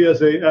this, Olivia,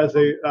 as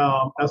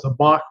a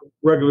mock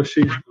regular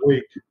season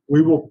week.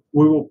 We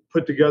will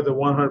put together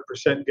 100%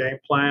 game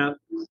plan.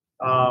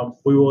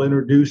 We will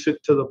introduce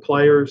it to the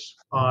players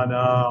on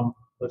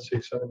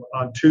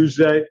on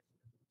Tuesday.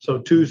 So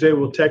Tuesday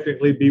will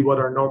technically be what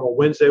our normal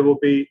Wednesday will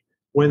be.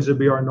 Wednesday will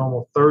be our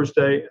normal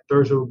Thursday.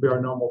 Thursday will be our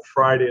normal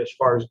Friday as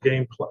far as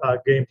game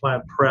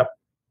plan prep.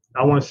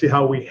 I want to see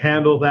how we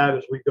handle that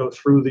as we go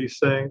through these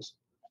things.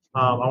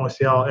 I want to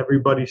see how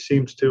everybody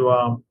seems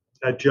to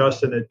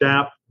adjust and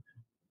adapt.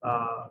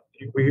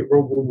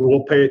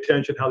 We'll pay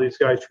attention how these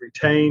guys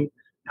retain,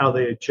 how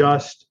they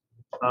adjust,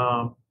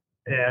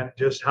 and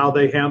just how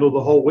they handle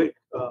the whole week.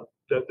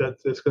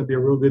 That's going to be a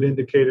real good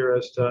indicator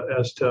as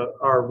to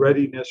our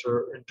readiness,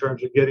 or in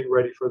terms of getting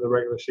ready for the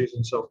regular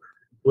season. So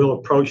we'll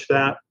approach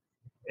that,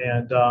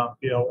 and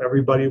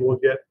everybody will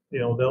get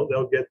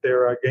they'll get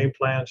their game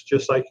plans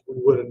just like we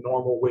would a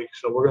normal week.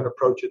 So we're going to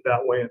approach it that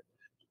way, and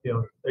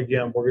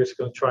again, we're just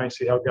going to try and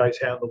see how guys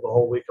handle the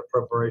whole week of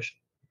preparation.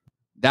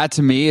 That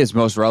to me is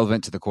most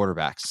relevant to the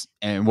quarterbacks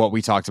and what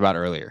we talked about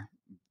earlier.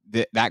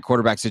 That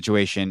quarterback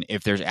situation,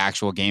 if there's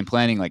actual game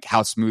planning, like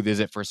how smooth is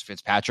it for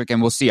Fitzpatrick? And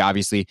we'll see,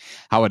 obviously,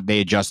 how they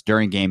adjust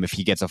during game if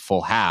he gets a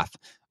full half.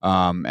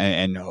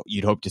 And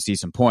you'd hope to see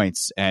some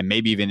points and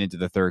maybe even into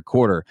the third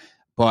quarter.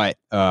 But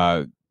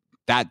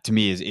that to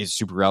me is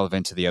super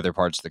relevant to the other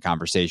parts of the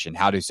conversation.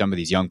 How do some of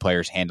these young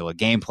players handle a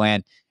game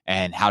plan,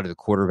 and how do the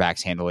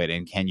quarterbacks handle it?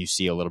 And can you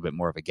see a little bit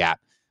more of a gap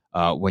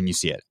when you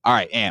see it? All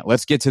right, Ant,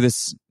 let's get to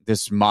this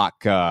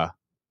mock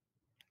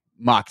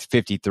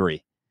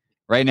 53.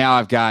 Right now,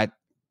 I've got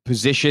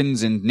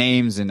positions and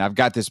names, and I've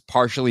got this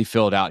partially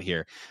filled out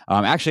here.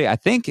 Actually, I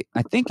think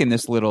in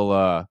this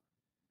little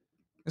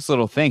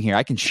thing here,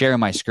 I can share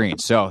my screen.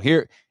 So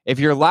here, if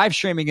you're live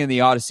streaming in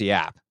the Odyssey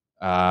app,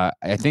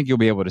 I think you'll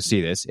be able to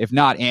see this. If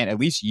not, Ant, at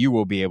least you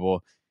will be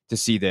able to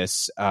see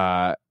this,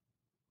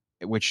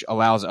 which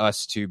allows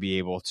us to be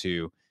able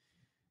to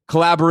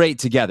collaborate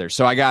together.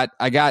 So I got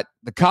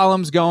the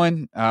columns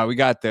going. We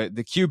got the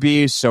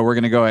QBs. So we're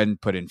going to go ahead and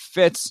put in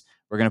Fitz.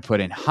 We're going to put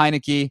in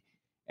Heineke.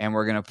 And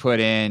we're going to put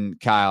in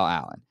Kyle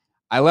Allen.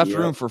 I left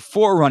room for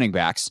 4 running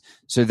backs.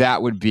 So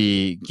that would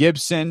be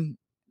Gibson.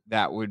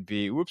 That would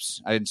be,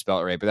 whoops, I didn't spell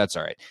it right, but that's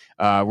all right.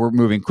 We're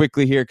moving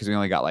quickly here because we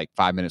only got like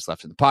 5 minutes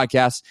left in the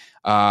podcast.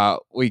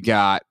 We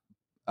got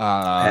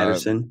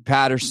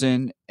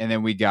Patterson, and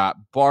then we got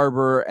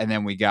Barber, and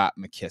then we got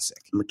McKissick.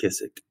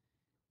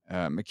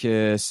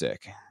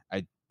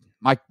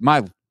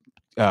 My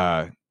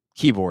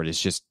keyboard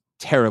is just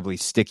terribly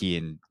sticky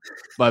and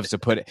loves to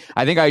put it.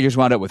 I think I just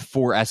wound up with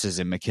 4 S's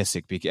in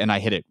McKissick, and I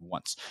hit it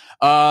once.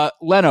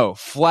 Leno,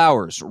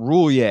 Flowers,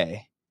 Roulier.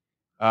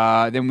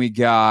 Then we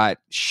got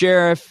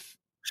Sheriff,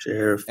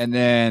 and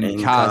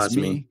then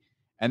Cosme.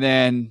 And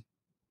then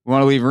we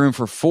want to leave room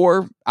for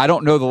 4. I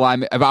don't know the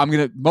lineman.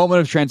 Moment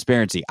of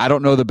transparency. I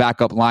don't know the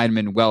backup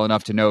lineman well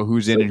enough to know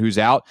who's in and who's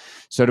out.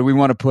 So do we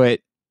want to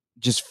put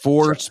just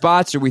 4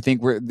 spots, or we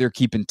think they're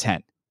keeping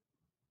 10?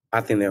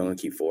 I think they're going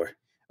to keep 4.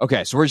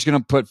 Okay, so we're just going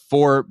to put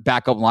 4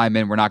 backup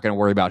linemen. We're not going to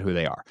worry about who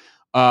they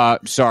are.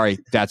 Sorry,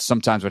 that's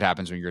sometimes what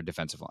happens when you're a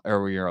defensive line,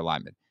 or when you're a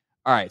lineman.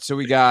 All right, so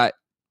we got,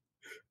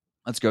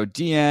 let's go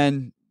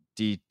DN,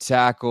 D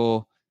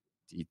tackle,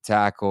 D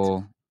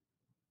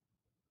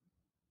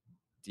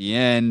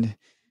end,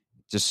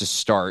 just to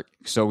start.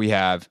 So we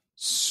have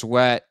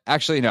Sweat.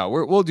 Actually, no,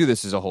 we'll do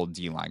this as a whole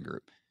D-line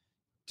group.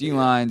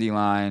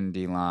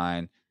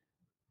 D-line.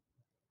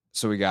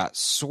 So we got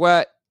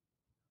Sweat.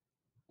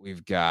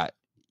 We've got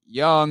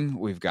Young,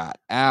 we've got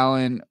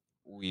Allen,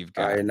 we've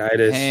got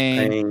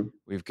Payne,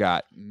 we've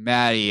got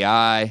Matty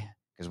I,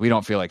 because we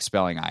don't feel like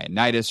spelling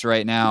Ioannidis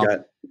right now. We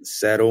got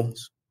Settle.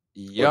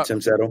 Yep. Tim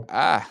Settle.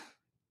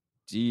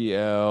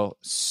 DL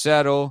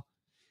Settle.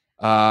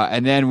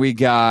 And then we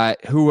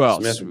got, who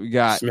else? We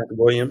got Smith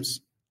Williams.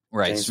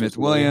 Right, Smith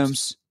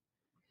Williams.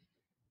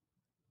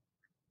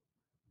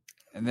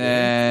 And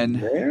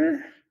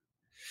then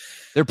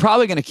they're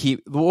probably going to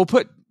keep, we'll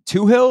put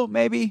Tuhill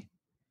maybe.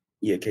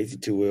 Yeah, Casey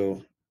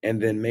Tuhill. And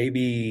then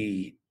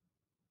maybe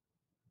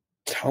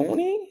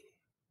Tony?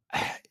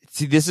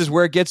 See, this is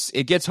where it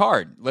gets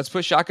hard. Let's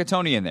put Shaka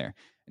Tony in there.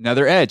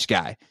 Another edge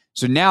guy.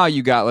 So now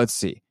you got, let's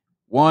see,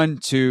 1,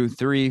 2,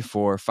 3,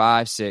 4,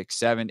 5, 6,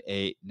 7,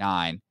 8,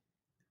 9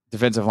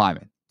 defensive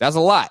linemen. That's a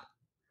lot.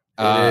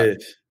 It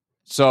is.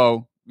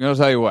 So, I'll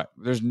tell you what,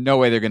 there's no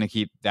way they're going to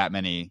keep that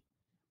many.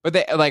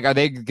 But are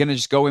they going to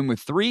just go in with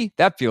 3?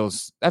 That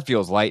feels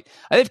light.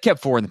 They've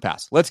kept 4 in the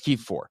past. Let's keep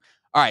 4.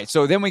 All right,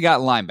 so then we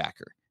got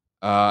linebacker.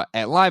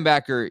 At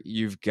linebacker,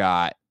 you've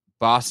got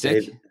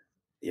Bostic,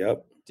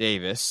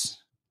 Davis,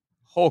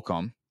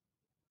 Holcomb,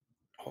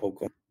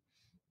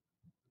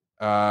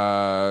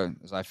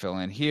 as I fill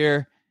in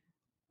here.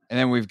 And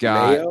then we've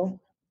got Mayo?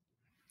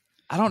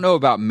 I don't know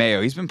about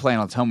Mayo. He's been playing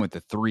a ton with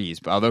the threes,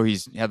 but although he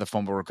had the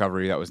fumble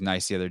recovery, that was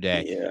nice the other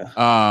day.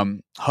 Yeah.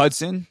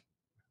 Hudson,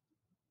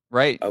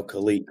 right? Oh,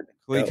 Khalid.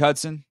 Khalid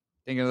Hudson,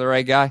 thinking of the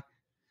right guy.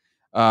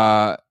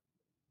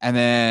 And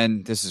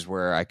then this is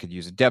where I could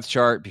use a depth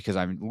chart because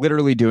I'm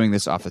literally doing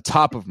this off the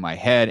top of my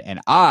head, and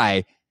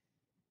I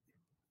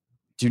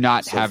do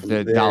not have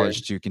the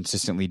knowledge to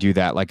consistently do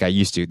that like I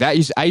used to. I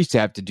used to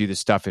have to do this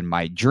stuff in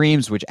my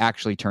dreams, which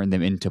actually turned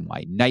them into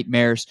my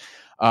nightmares.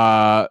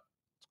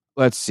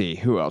 Let's see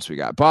who else we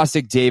got.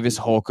 Bostic, Davis,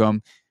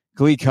 Holcomb,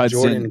 Khalid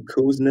Hudson, Jordan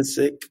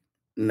Kuznicek.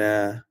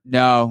 Nah.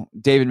 No,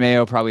 David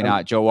Mayo, probably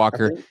not. Joe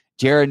Walker,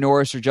 Jared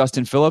Norris, or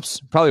Justin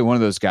Phillips. Probably one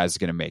of those guys is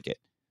going to make it.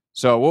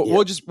 So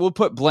we'll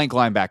put blank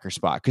linebacker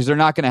spot because they're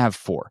not going to have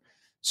 4.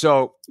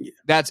 So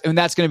that's going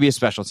to be a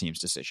special teams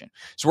decision.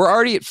 So we're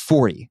already at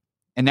 40,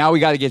 and now we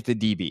got to get the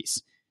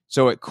DBs.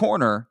 So at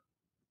corner,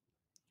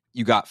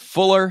 you got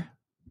Fuller,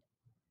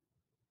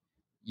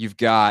 you've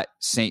got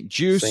St.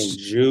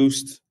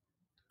 Juste,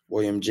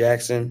 William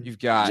Jackson, you've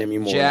got Jimmy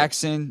Moreland.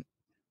 Jackson,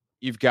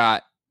 you've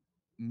got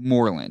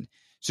Moreland.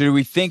 So do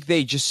we think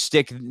they just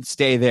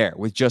stay there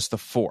with just the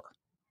 4?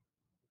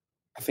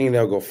 I think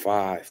they'll go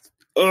 5.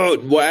 Oh,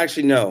 well,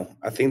 actually, no.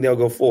 I think they'll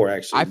go 4,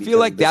 actually. I feel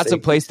like that's a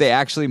place they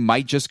actually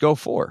might just go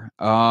 4.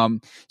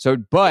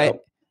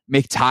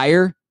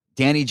 McTyer,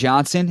 Danny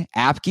Johnson,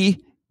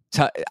 Apke,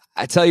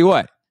 I tell you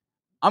what,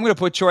 I'm going to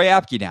put Troy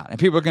Apke down. And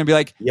people are going to be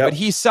like, but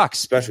he sucks.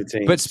 Special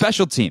teams. But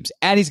special teams.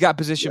 And he's got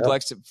position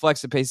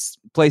flex to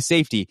play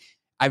safety.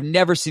 I've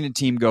never seen a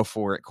team go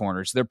 4 at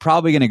corners. They're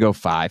probably going to go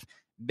 5.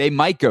 They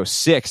might go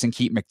 6 and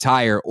keep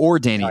McTyer or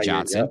Danny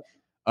Johnson.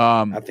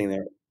 I think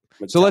they're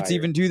so let's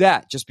even do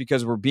that just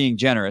because we're being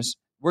generous.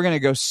 We're going to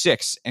go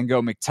 6 and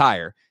go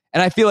McTyer.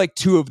 And I feel like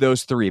 2 of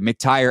those 3,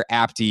 McTyer,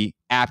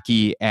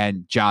 Apke,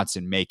 and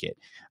Johnson make it.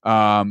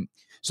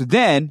 So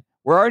then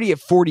we're already at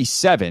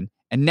 47,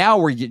 and now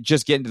we're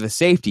just getting to the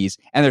safeties,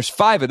 and there's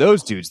 5 of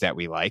those dudes that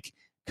we like.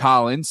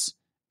 Collins,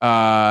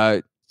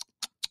 Cameron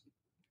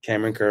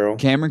Curl.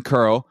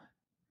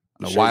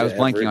 I don't know why I was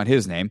blanking on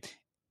his name.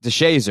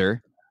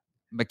 DeShazer,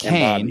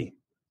 McCain.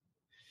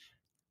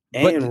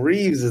 And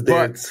Reeves is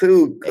there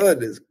too.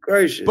 Goodness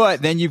gracious.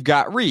 But then you've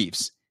got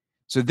Reeves.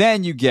 So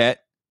then you get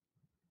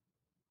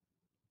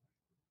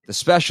the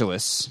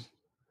specialists.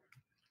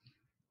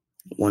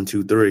 1,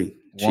 2, 3.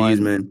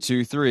 Cheeseman. 1,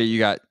 2, 3. You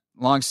got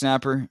long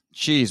snapper,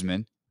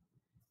 Cheeseman.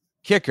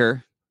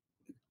 Kicker,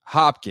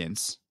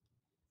 Hopkins.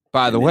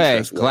 By the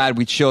way, glad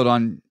we chilled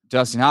on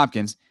Dustin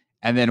Hopkins.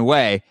 And then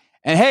Way.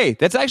 And hey,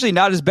 that's actually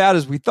not as bad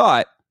as we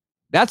thought.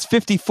 That's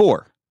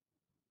 54.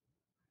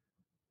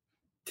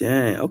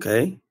 Dang,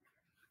 okay.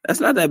 That's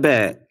not that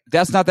bad.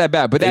 That's not that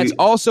bad. But that's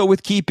also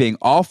with keeping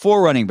all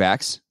 4 running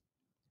backs.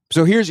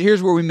 So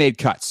here's where we made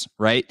cuts,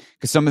 right?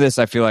 Because some of this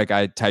I feel like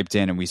I typed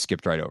in and we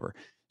skipped right over.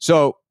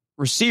 So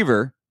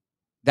receiver,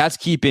 that's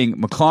keeping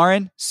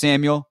McLaurin,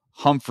 Samuel,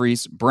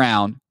 Humphreys,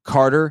 Brown,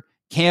 Carter,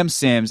 Cam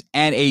Sims,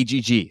 and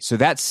AGG. So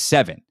that's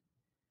 7.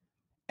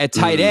 At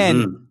tight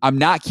end, I'm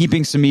not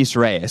keeping Samis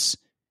Reyes.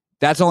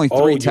 That's only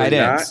 3 tight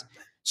ends.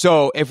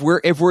 So if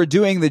we're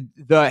doing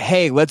the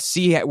hey, let's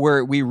see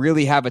where we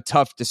really have a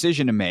tough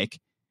decision to make,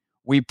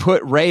 we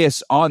put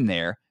Reyes on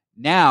there.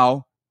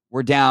 Now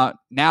we're down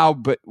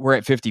but we're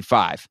at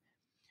 55.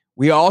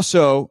 We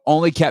also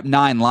only kept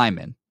 9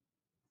 linemen,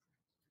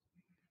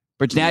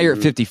 but now you're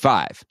at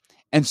 55.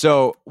 And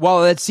so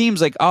while that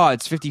seems like,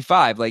 it's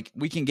 55, like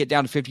we can get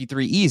down to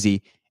 53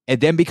 easy,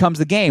 it then becomes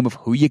the game of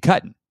who you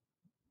cutting.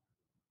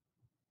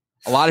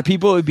 A lot of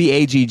people would be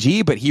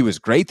AGG, but he was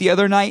great the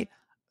other night.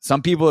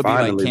 Some people would be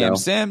like Cam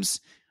Sims,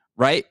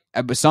 right?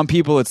 But some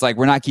people, it's like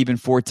we're not keeping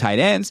 4 tight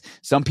ends.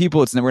 Some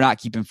people, it's we're not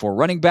keeping 4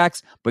 running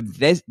backs. But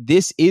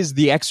this is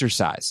the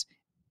exercise,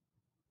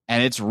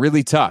 and it's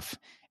really tough.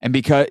 And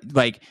because,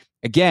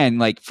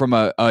 from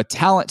a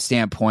talent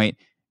standpoint,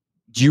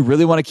 do you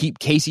really want to keep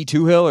Casey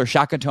Toohill or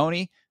Shaka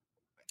Toney?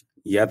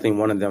 Yeah, I think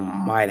one of them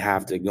might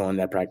have to go in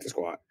that practice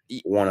squad.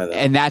 One of them,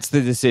 and that's the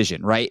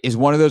decision, right? Is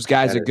one of those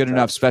guys a good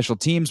enough special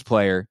teams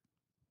player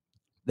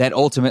that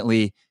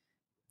ultimately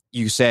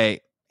you say,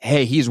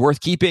 hey, he's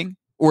worth keeping?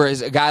 Or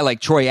is a guy like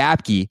Troy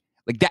Apke,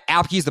 like that?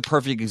 Apke is the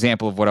perfect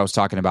example of what I was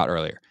talking about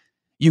earlier.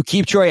 You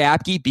keep Troy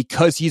Apke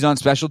because he's on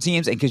special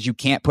teams and because you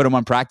can't put him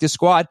on practice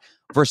squad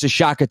versus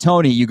Shaka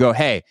Toney. You go,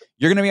 hey,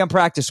 you're going to be on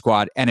practice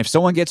squad. And if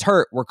someone gets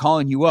hurt, we're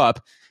calling you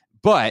up.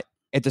 But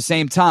at the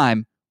same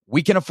time,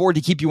 we can afford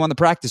to keep you on the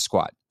practice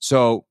squad.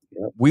 So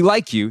we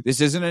like you. This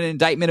isn't an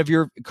indictment of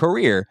your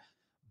career,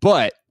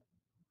 but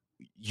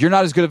you're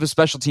not as good of a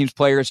special teams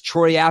player as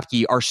Troy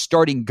Apke, our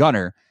starting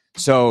gunner.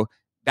 So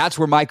that's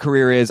where my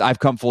career is. I've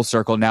come full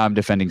circle. Now I'm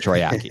defending Troy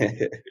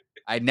Apke.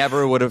 I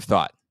never would have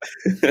thought.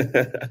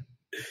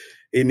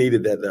 He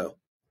needed that, though.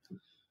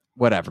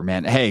 Whatever,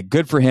 man. Hey,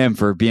 good for him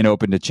for being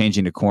open to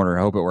changing the corner.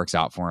 I hope it works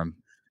out for him.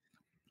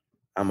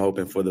 I'm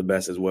hoping for the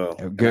best as well.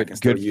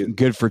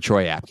 Good for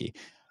Troy Apke.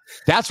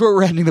 That's where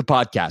we're ending the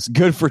podcast.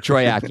 Good for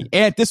Troy Aki.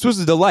 And this was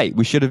a delight.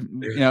 We should have,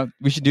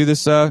 we should do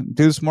this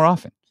more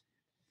often.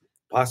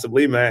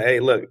 Possibly, man. Hey,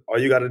 look, all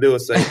you got to do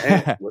is say,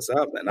 hey, what's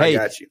up, man? Hey,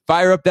 I got you.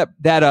 Fire up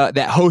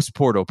that host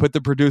portal. Put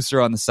the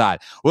producer on the side.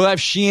 We'll have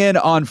Sheehan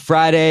on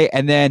Friday.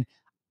 And then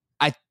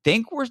I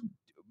think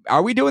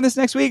are we doing this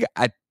next week?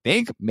 I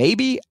think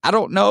maybe. I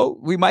don't know.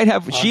 We might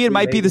have Sheehan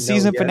might be the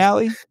season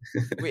finale.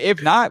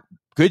 If not,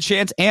 good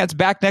chance Ant's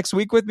back next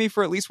week with me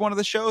for at least one of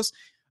the shows.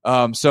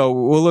 So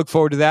we'll look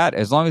forward to that.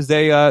 As long as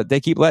they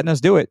keep letting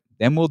us do it,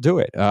 then we'll do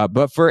it.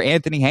 But for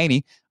Anthony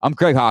Haney, I'm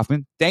Craig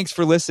Hoffman. Thanks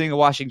for listening to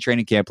Washington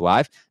Training Camp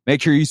Live.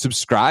 Make sure you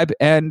subscribe,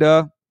 and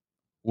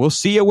we'll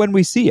see you when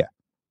we see you.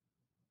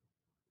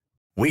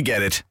 We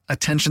get it.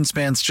 Attention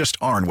spans just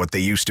aren't what they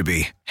used to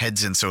be.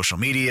 Heads in social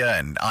media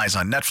and eyes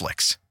on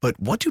Netflix. But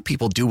what do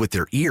people do with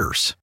their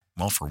ears?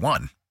 Well, for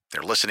one,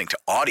 they're listening to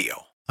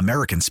audio.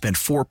 Americans spend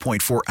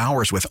 4.4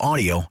 hours with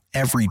audio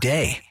every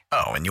day.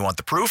 Oh, and you want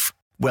the proof?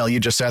 Well, you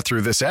just sat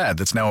through this ad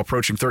that's now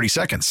approaching 30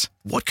 seconds.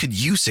 What could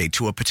you say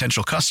to a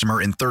potential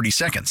customer in 30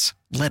 seconds?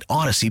 Let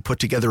Odyssey put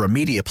together a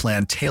media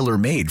plan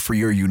tailor-made for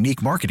your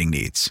unique marketing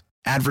needs.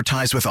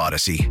 Advertise with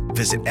Odyssey.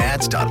 Visit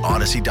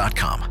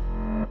ads.odyssey.com.